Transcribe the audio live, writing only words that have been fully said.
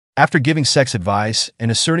After giving sex advice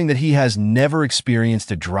and asserting that he has never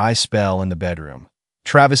experienced a dry spell in the bedroom,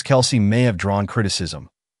 Travis Kelce may have drawn criticism,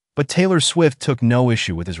 but Taylor Swift took no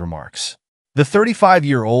issue with his remarks. The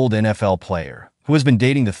 35-year-old NFL player, who has been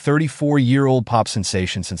dating the 34-year-old pop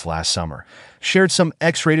sensation since last summer, shared some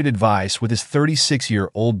X-rated advice with his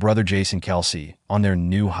 36-year-old brother Jason Kelce on their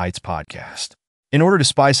New Heights podcast. In order to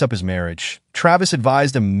spice up his marriage, Travis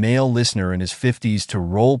advised a male listener in his 50s to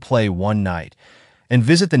role-play one night and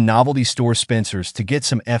visit the novelty store Spencer's to get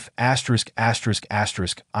some ing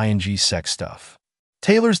sex stuff.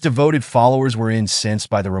 Taylor's devoted followers were incensed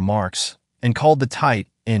by the remarks and called the tight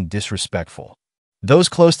and disrespectful. Those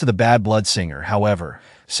close to the Bad Blood singer, however,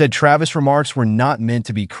 said Travis' remarks were not meant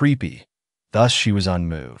to be creepy, thus she was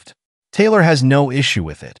unmoved. Taylor has no issue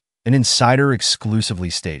with it, an insider exclusively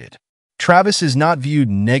stated. Travis is not viewed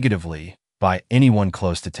negatively by anyone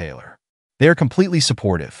close to Taylor. They are completely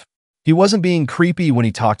supportive. He wasn't being creepy when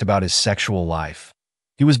he talked about his sexual life.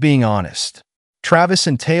 He was being honest. Travis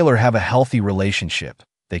and Taylor have a healthy relationship,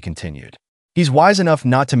 they continued. He's wise enough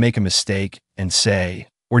not to make a mistake and say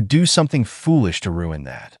or do something foolish to ruin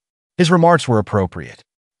that. His remarks were appropriate.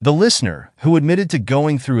 The listener, who admitted to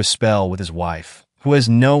going through a spell with his wife, who has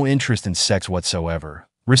no interest in sex whatsoever,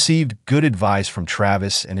 received good advice from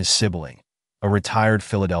Travis and his sibling, a retired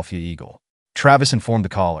Philadelphia Eagle. Travis informed the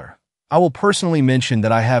caller, "I will personally mention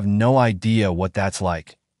that I have no idea what that's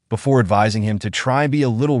like," before advising him to try and be a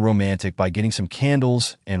little romantic by getting some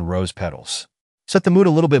candles and rose petals. "Set the mood a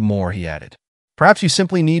little bit more," he added. "Perhaps you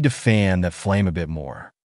simply need to fan that flame a bit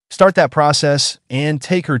more. Start that process and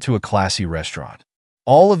take her to a classy restaurant.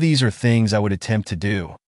 All of these are things I would attempt to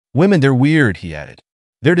do. Women, they're weird," he added.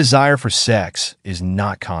 "Their desire for sex is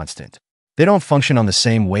not constant. They don't function on the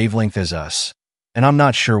same wavelength as us, and I'm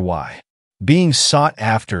not sure why. Being sought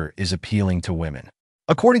after is appealing to women."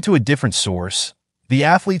 According to a different source, the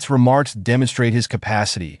athlete's remarks demonstrate his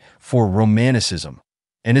capacity for romanticism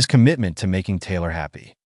and his commitment to making Taylor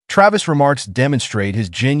happy. Travis' remarks demonstrate his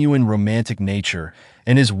genuine romantic nature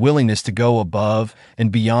and his willingness to go above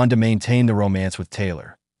and beyond to maintain the romance with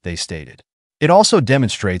Taylor, they stated. It also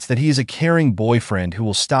demonstrates that he is a caring boyfriend who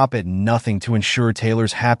will stop at nothing to ensure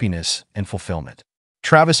Taylor's happiness and fulfillment.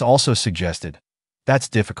 Travis also suggested, "That's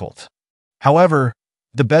difficult. However,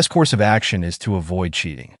 the best course of action is to avoid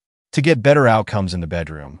cheating. To get better outcomes in the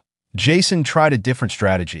bedroom, Jason tried a different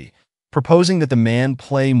strategy, proposing that the man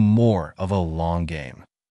play more of a long game.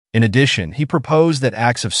 In addition, he proposed that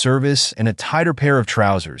acts of service and a tighter pair of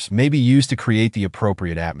trousers may be used to create the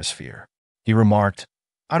appropriate atmosphere. He remarked,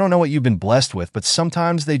 "I don't know what you've been blessed with, but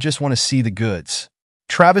sometimes they just want to see the goods."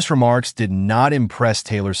 Travis' remarks did not impress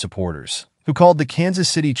Taylor's supporters, who called the Kansas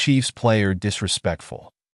City Chiefs player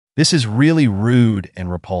disrespectful. "This is really rude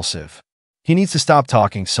and repulsive. He needs to stop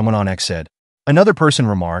talking," someone on X said. Another person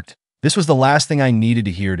remarked, "This was the last thing I needed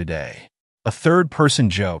to hear today." A third person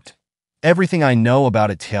joked, "Everything I know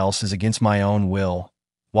about it Kels is against my own will,"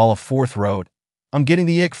 while a fourth wrote, "I'm getting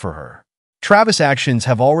the ick for her." Travis' actions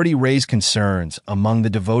have already raised concerns among the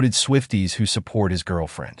devoted Swifties who support his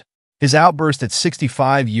girlfriend. His outburst at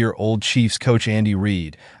 65-year-old Chiefs coach Andy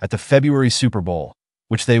Reid at the February Super Bowl,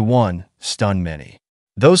 which they won, stunned many.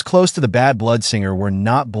 Those close to the Bad Blood singer were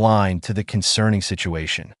not blind to the concerning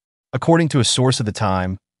situation. According to a source at the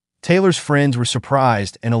time, Taylor's friends were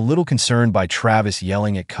surprised and a little concerned by Travis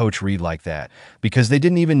yelling at Coach Reid like that, because they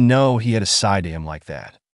didn't even know he had a side to him like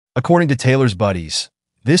that. According to Taylor's buddies,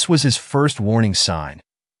 this was his first warning sign,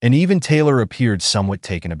 and even Taylor appeared somewhat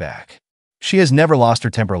taken aback. She has never lost her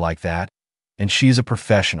temper like that, and she is a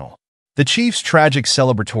professional. The Chiefs' tragic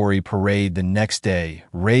celebratory parade the next day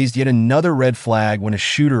raised yet another red flag when a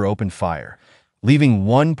shooter opened fire, leaving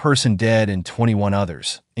one person dead and 21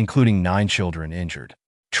 others, including 9 children, injured.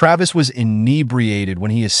 Travis was inebriated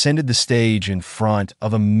when he ascended the stage in front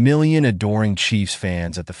of 1 million adoring Chiefs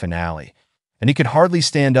fans at the finale, and he could hardly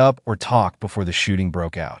stand up or talk before the shooting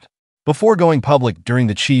broke out. Before going public during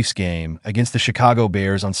the Chiefs game against the Chicago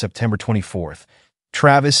Bears on September 24th,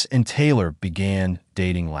 Travis and Taylor began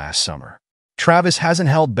dating last summer. Travis hasn't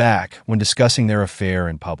held back when discussing their affair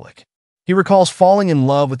in public. He recalls falling in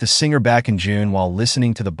love with the singer back in June while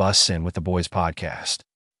listening to the Bussin' with the Boys podcast.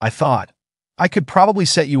 "I thought, I could probably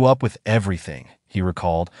set you up with everything," he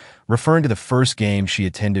recalled, referring to the first game she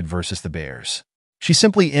attended versus the Bears. "She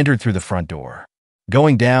simply entered through the front door.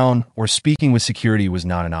 Going down or speaking with security was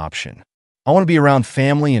not an option. I want to be around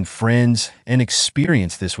family and friends and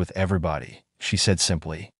experience this with everybody," she said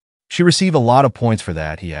simply. "She received a lot of points for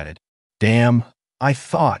that," he added. "Damn, I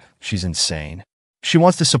thought, she's insane. She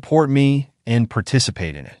wants to support me and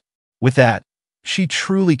participate in it. With that, she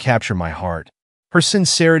truly captured my heart. Her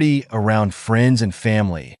sincerity around friends and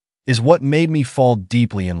family is what made me fall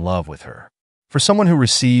deeply in love with her. For someone who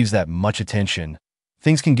receives that much attention,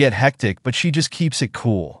 things can get hectic, but she just keeps it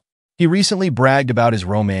cool. He recently bragged about his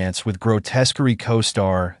romance with Grotesquerie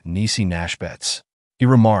co-star Niecy Nashbetz. He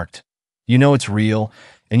remarked, "You know it's real,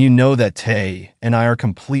 and you know that Tay and I are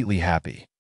completely happy."